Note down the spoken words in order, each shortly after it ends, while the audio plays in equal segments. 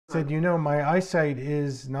Said, you know, my eyesight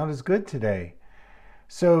is not as good today.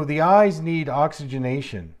 So the eyes need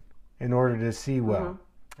oxygenation in order to see well.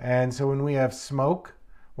 And so when we have smoke,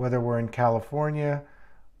 whether we're in California,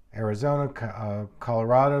 Arizona,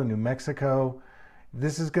 Colorado, New Mexico,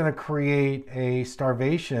 this is going to create a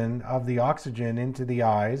starvation of the oxygen into the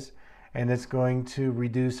eyes, and it's going to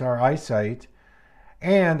reduce our eyesight.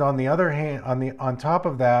 And on the other hand, on top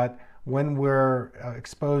of that, when we're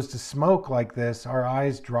exposed to smoke like this, our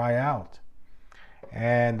eyes dry out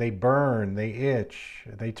and they burn, they itch,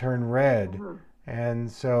 they turn red. And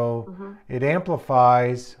so it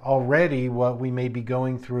amplifies already what we may be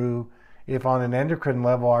going through if on an endocrine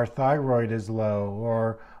level our thyroid is low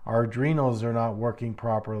or our adrenals are not working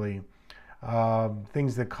properly,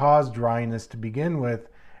 things that cause dryness to begin with,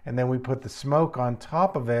 and then we put the smoke on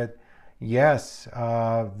top of it. Yes,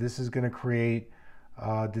 this is going to create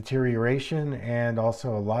deterioration and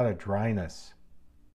also a lot of dryness.